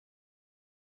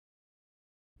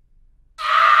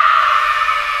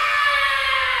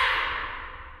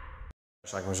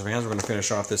Schlockmeisters fans, we're going to finish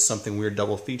off this Something Weird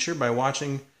double feature by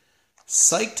watching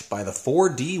Psyched by the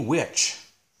 4D Witch.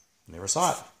 Never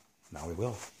saw it. Now we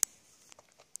will.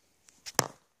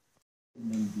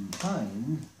 And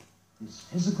behind this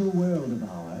physical world of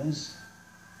ours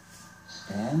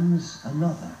stands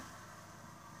another,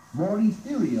 more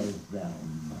ethereal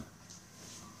realm,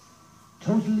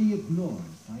 totally ignored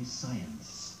by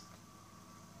science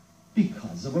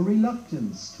because of a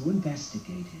reluctance to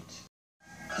investigate it.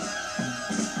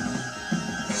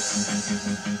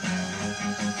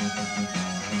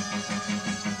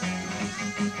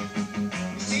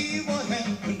 See what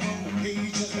happened on the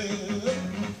page ahead.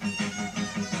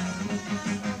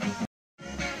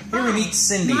 Here we meet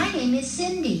Cindy. My name is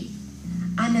Cindy.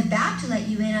 I'm about to let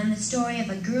you in on the story of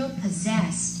a girl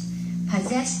possessed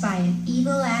by an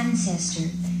evil ancestor,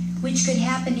 which could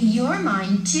happen to your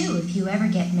mind too if you ever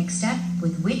get mixed up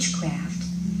with witchcraft.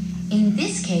 In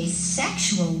this case,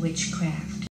 sexual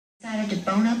witchcraft. I decided to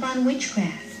bone up on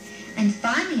witchcraft, and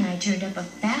finally I turned up a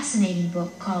fascinating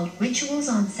book called Rituals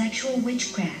on Sexual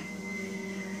Witchcraft.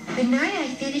 The night I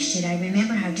finished it, I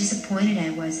remember how disappointed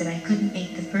I was that I couldn't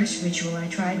make the first ritual I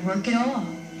tried work at all.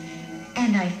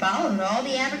 And I followed all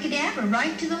the abracadabra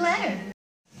right to the letter.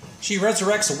 She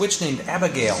resurrects a witch named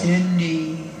Abigail.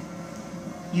 Cindy,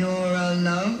 you're a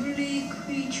lovely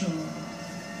creature,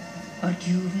 but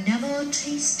you've never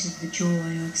tasted the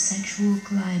joy of sexual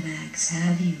climax,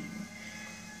 have you?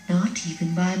 Not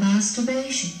even by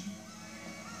masturbation.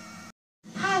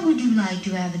 How would you like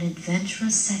to have an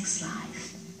adventurous sex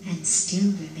life and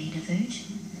still remain a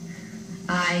virgin?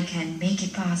 I can make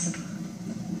it possible.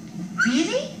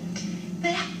 Really?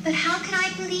 But how can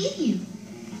I believe you?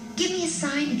 Give me a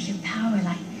sign of your power,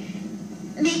 like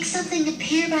make something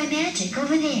appear by magic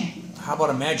over there. How about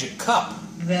a magic cup?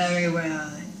 Very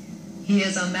well.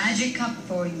 Here's a magic cup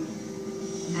for you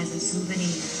as a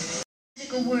souvenir.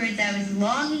 Magical words I was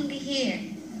longing to hear.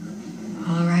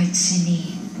 All right,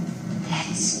 Cindy.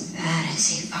 Let's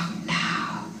fantasy fuck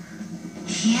now.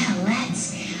 Yeah,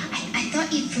 let's. I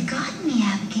thought you'd forgotten me,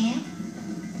 Abigail.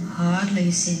 Hardly,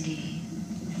 Cindy.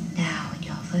 Now, in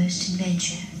your first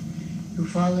adventure, you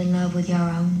fall in love with your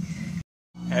own.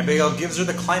 Abigail gives her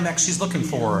the climax she's looking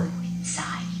for.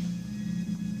 Inside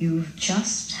you. You've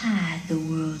just had the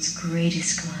world's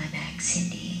greatest climax,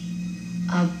 Cindy.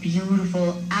 A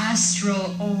beautiful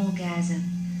astral orgasm.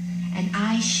 And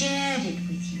I shared it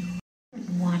with you.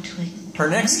 Want to it. Her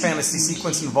next fantasy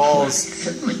sequence involves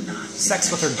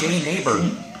sex with her gay neighbor.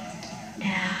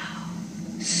 Now,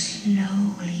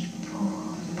 slowly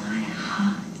pull my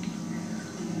hot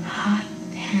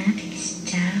panties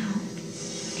down,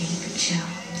 Neighbor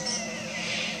Jones,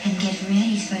 and get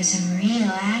ready for some real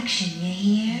action, you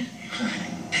hear?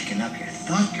 Picking up your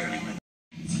thought, girlie.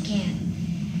 Again.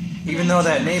 Even though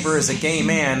that neighbor is a gay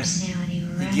man,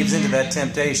 he gives into that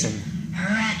temptation.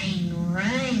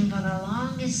 Running for the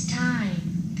longest time.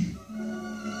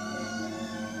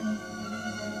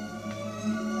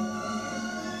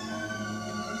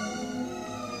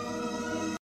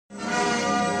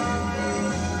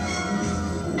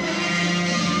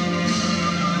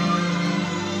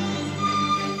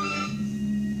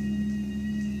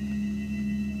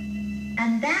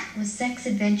 And that was sex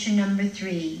adventure number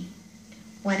 3.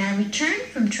 When I returned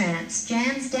from trance,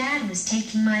 Jan's dad was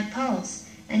taking my pulse,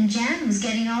 and Jan was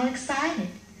getting all excited.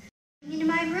 Into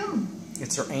my room.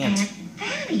 It's her aunt. Aunt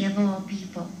Fanny, of all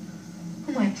people,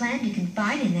 whom I planned to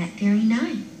confide in that very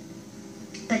night.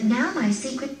 But now my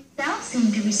secret self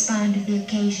seemed to respond to the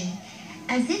occasion,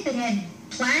 as if it had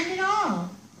planned it all.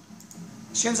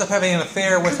 She ends up having an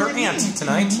affair with her aunt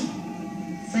tonight.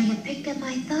 So you picked up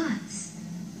my thoughts.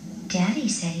 Daddy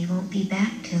said he won't be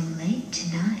back till late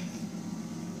tonight.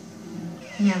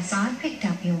 Yes, I picked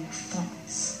up your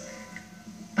thoughts.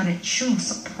 But it sure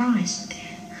surprised me.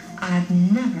 I'd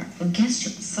never guessed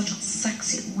you were such a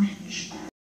sexy witch.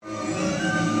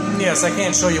 Yes, I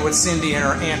can't show you what Cindy and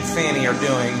her Aunt Fanny are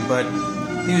doing, but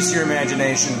use your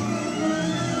imagination.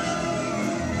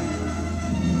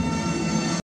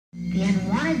 The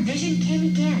unwanted vision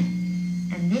came again,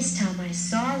 and this time I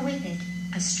saw with it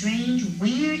a strange,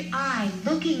 weird eye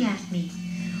looking at me.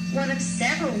 One of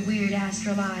several weird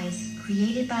astral eyes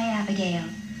created by Abigail,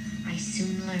 I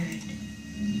soon learned.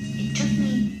 It took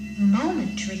me a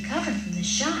moment to recover from the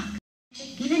shock.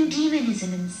 Even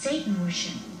demonism and Satan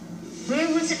worship.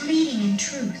 Where was it leading in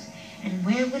truth, and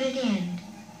where would it end?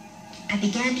 I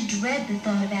began to dread the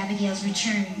thought of Abigail's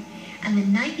return, and the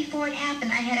night before it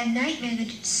happened, I had a nightmare that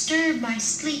disturbed my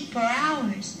sleep for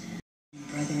hours.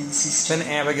 Brother and sister. Then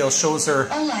Abigail shows her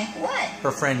Oh, like what?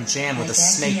 her friend Jan with a acting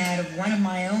snake. out of one of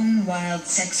my own wild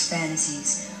sex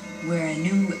fantasies, where a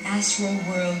new astral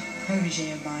world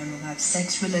protege of mine will have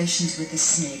sex relations with a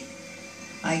snake.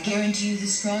 I guarantee you the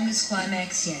strongest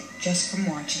climax yet, just from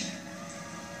watching.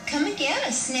 Come again,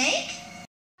 a snake?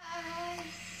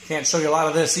 Can't show you a lot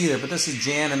of this either, but this is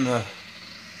Jan and the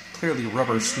clearly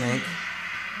rubber snake.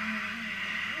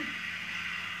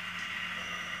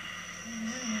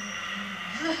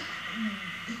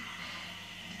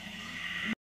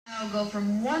 I'll go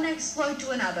from one exploit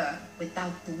to another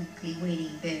without the weekly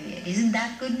waiting period. Isn't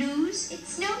that good news?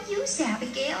 It's no use,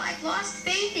 Abigail. I've lost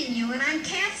faith in you, and I'm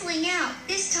canceling out.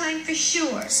 This time for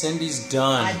sure. Cindy's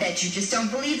done. I bet you just don't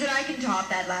believe that I can top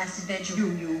that last adventure,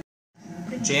 do you?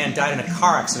 Jan died in a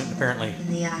car accident, apparently.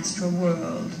 In the astral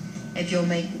world, if you'll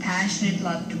make passionate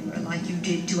love to her like you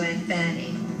did to Aunt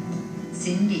Fanny.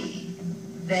 Cindy,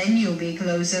 then you'll be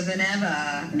closer than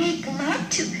ever. Make love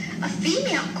to a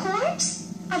female corpse?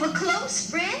 Of a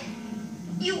close friend?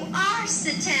 You are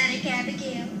satanic,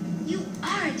 Abigail. You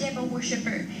are a devil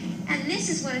worshiper. And this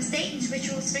is one of Satan's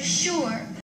rituals for sure.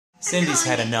 Cindy's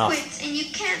had enough. Quits, and you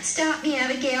can't stop me,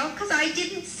 Abigail, because I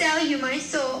didn't sell you my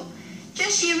soul.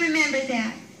 Just you remember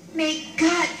that. May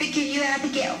God forgive you,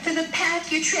 Abigail, for the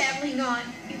path you're traveling on.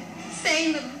 You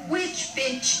Salem witch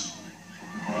bitch.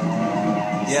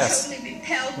 Yes. Totally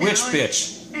repelled Witch now,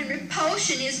 bitch. And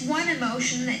repulsion is one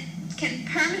emotion that can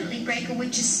permanently break a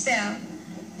witch's spell.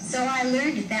 So I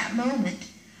learned at that moment.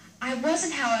 I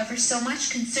wasn't, however, so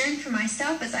much concerned for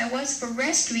myself as I was for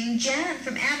rescuing Jan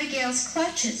from Abigail's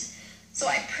clutches. So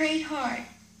I prayed hard.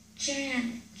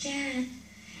 Jan,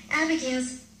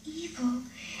 Abigail's evil,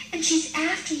 and she's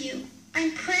after you.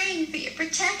 I'm praying for your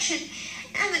protection,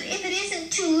 and that if it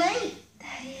isn't too late,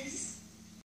 that is.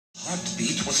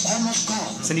 Heartbeat was almost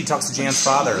gone. Cindy talks to Jan's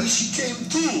father. Suddenly she came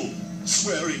to,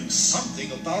 swearing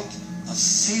something about a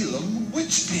Salem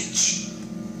witch bitch.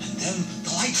 And then the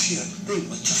lights here, they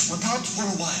just went out for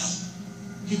a while.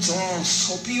 It's all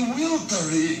so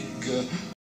bewildering.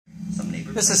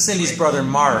 This is Cindy's brother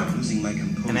Mark,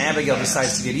 and Abigail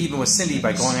decides to get even with Cindy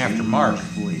by going after Mark.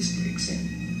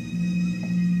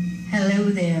 Hello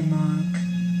there, Mark.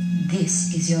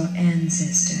 This is your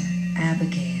ancestor,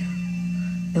 Abigail,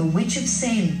 the Witch of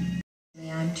Salem.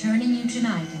 I'm turning you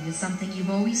tonight into something you've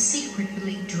always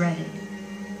secretly dreaded.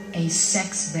 A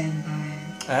sex vampire.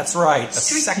 That's right, a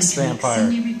Strictly sex to make vampire.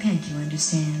 Cindy repent, you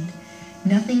understand.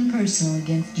 Nothing personal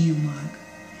against you, Mark.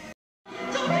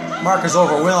 Mark is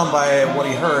overwhelmed by what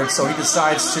he heard, so he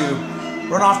decides to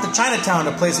run off to Chinatown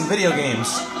to play some video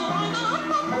games.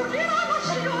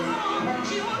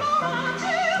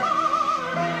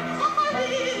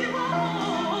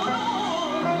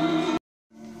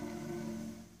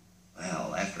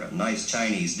 Well, after a nice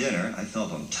Chinese dinner, I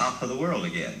felt on top of the world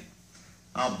again.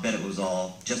 I'll bet it was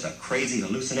all just a crazy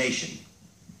hallucination.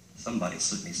 Somebody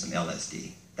slipped me some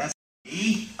LSD. That's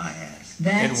me, I asked.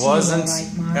 That's It wasn't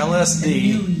you, all right, Mark. LSD. I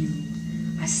knew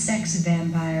you. A sex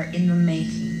vampire in the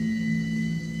making.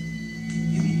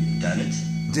 You mean you've done it?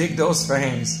 Dig those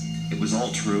fangs. It was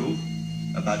all true?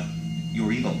 About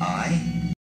your evil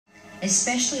eye?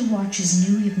 Especially Watch's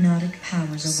new hypnotic powers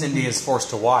over Cindy women. is forced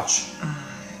to watch.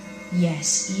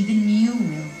 Yes, even you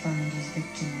will find his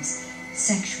victims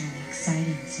sexually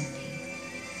exciting, Cindy.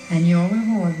 And your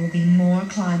reward will be more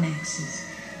climaxes,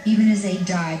 even as they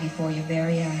die before your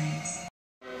very eyes.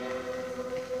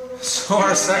 So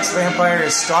our sex vampire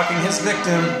is stalking his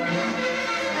victim.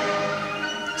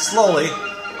 Slowly.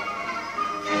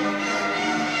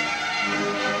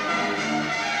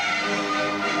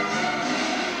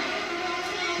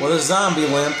 With a zombie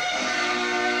limp.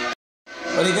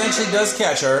 But eventually does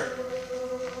catch her.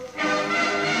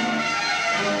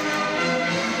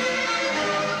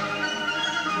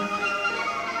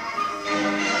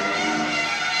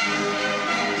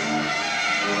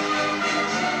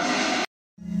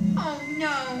 Oh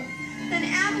no, then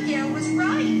Abigail was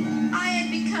right. I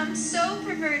had become so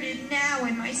perverted now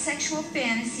in my sexual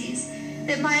fantasies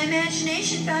that my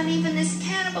imagination found even this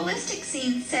cannibalistic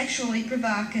scene sexually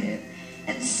provocative.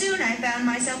 And soon I found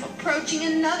myself approaching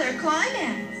another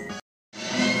climax.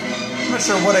 I'm not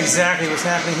sure what exactly was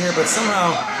happening here, but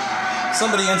somehow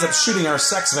somebody ends up shooting our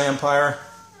sex vampire.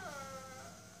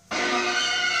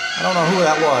 I don't know who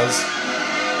that was.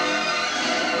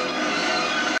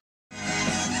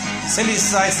 Cindy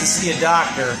decides to see a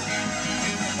doctor.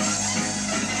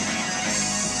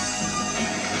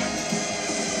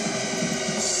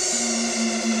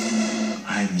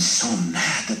 I'm so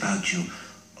mad about you.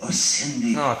 Oh,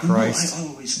 Cindy. Oh, Christ. You know,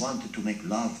 I always wanted to make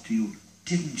love to you.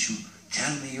 Didn't you?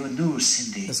 Tell me you knew,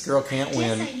 Cindy. This girl can't Guess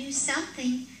win. I knew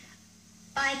something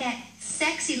by that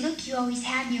sexy look you always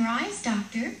had in your eyes,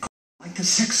 Doctor. Like the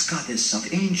sex goddess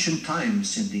of ancient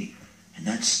times, Cindy. And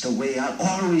that's the way I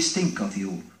always think of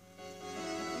you.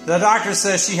 The doctor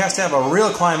says she has to have a real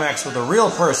climax with a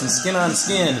real person, skin on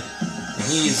skin, and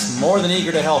he's more than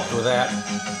eager to help with that.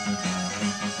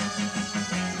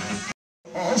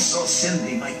 Also,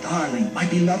 Cindy, my darling, my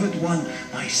beloved one,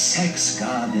 my sex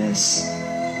goddess.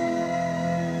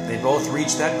 They both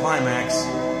reach that climax.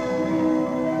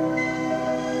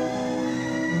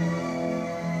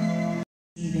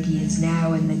 That he is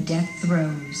now in the death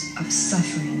throes of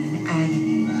suffering and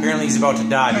agony. Apparently he's about to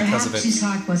die because of it. Perhaps his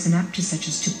heart wasn't up to such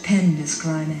a stupendous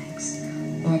climax.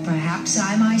 Or perhaps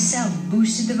I myself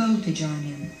boosted the voltage on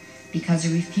him because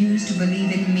he refused to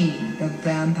believe in me, the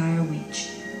vampire witch.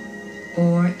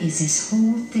 Or is this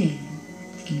whole thing,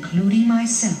 including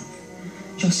myself,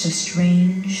 just a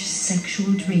strange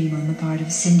sexual dream on the part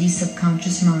of Cindy's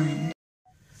subconscious mind?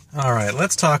 All right,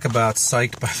 let's talk about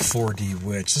Psyched by the 4D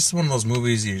Witch. This is one of those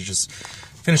movies you just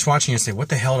finish watching and say, what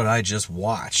the hell did I just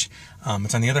watch?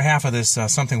 It's on the other half of this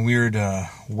Something Weird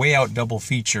Way Out double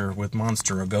feature with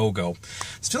Monster A Go-Go.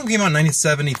 This film came out in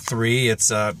 1973. It's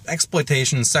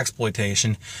exploitation,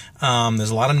 sexploitation. There's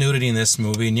a lot of nudity in this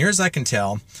movie. Near as I can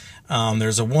tell,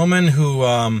 there's a woman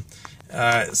who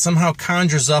somehow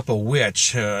conjures up a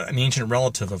witch, an ancient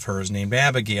relative of hers named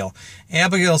Abigail.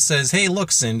 Abigail says, hey,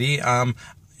 look, Cindy,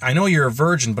 I know you're a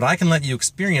virgin, but I can let you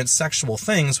experience sexual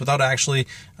things without actually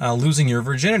losing your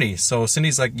virginity. So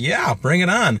Cindy's like, yeah, bring it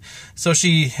on. So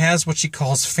she has what she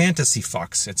calls fantasy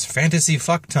fucks. It's fantasy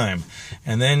fuck time.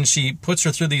 And then she puts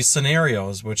her through these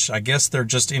scenarios, which I guess they're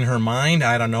just in her mind.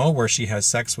 I don't know, where she has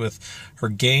sex with her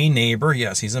gay neighbor.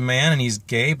 Yes, he's a man and he's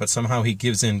gay, but somehow he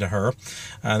gives in to her.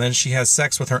 Then she has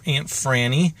sex with her Aunt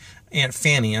Fanny,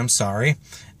 I'm sorry.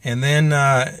 And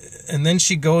then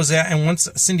she goes at, and once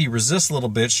Cindy resists a little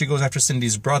bit, she goes after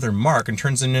Cindy's brother, Mark, and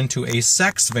turns him into a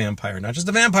sex vampire. Not just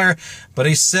a vampire, but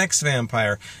a sex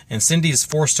vampire. And Cindy is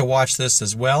forced to watch this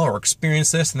as well, or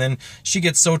experience this, and then she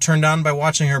gets so turned on by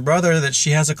watching her brother that she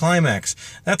has a climax.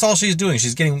 That's all she's doing.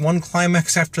 She's getting one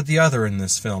climax after the other in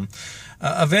this film.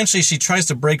 Eventually, she tries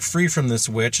to break free from this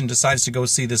witch and decides to go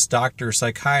see this doctor,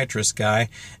 psychiatrist guy.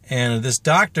 And this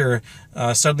doctor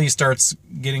suddenly starts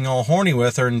getting all horny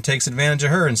with her and takes advantage of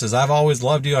her and says, I've always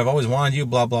loved you, I've always wanted you,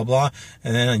 blah, blah, blah.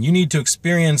 And then you need to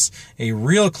experience a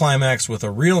real climax with a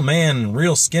real man,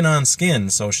 real skin on skin.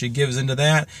 So she gives into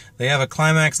that. They have a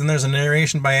climax, and there's a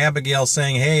narration by Abigail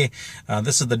saying, hey,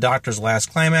 this is the doctor's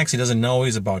last climax. He doesn't know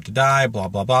he's about to die, blah,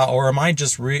 blah, blah. Or am I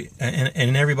just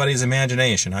in everybody's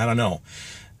imagination? I don't know.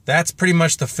 That's pretty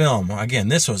much the film. Again,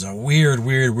 this was a weird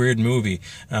movie.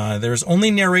 There's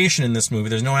only narration in this movie.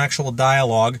 There's no actual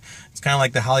dialogue. It's kind of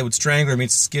like the Hollywood Strangler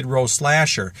meets Skid Row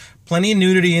Slasher. Plenty of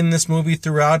nudity in this movie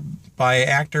throughout by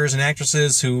actors and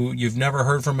actresses who you've never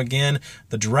heard from again.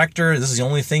 The director, this is the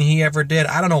only thing he ever did.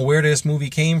 I don't know where this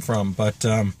movie came from, but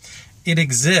it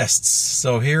exists.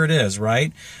 So here it is,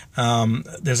 right?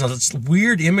 There's a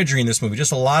weird imagery in this movie,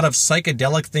 just a lot of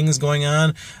psychedelic things going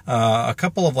on, a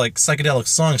couple of like psychedelic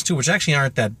songs too, which actually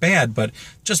aren't that bad, but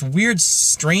just weird,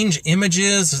 strange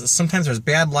images. Sometimes there's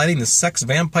bad lighting. The sex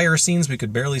vampire scenes we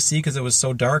could barely see because it was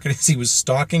so dark and he was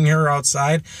stalking her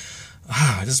outside.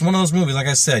 This is one of those movies, like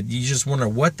I said, you just wonder,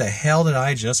 what the hell did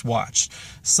I just watch?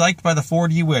 Psyched by the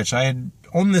 4D Witch. I had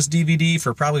owned this DVD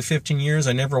for probably 15 years.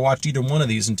 I never watched either one of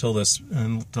these until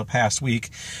the past week.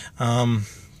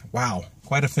 Wow,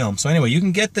 quite a film. So anyway, you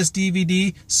can get this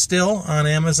DVD still on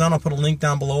Amazon. I'll put a link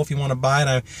down below if you want to buy it.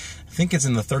 I think it's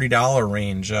in the $30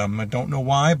 range. I don't know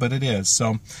why, but it is.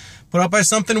 So put out by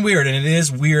Something Weird, and it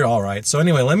is weird, all right. So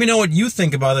anyway, let me know what you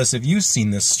think about this if you've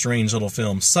seen this strange little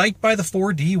film, Psyched by the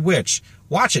 4D Witch.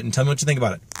 Watch it and tell me what you think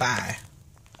about it. Bye.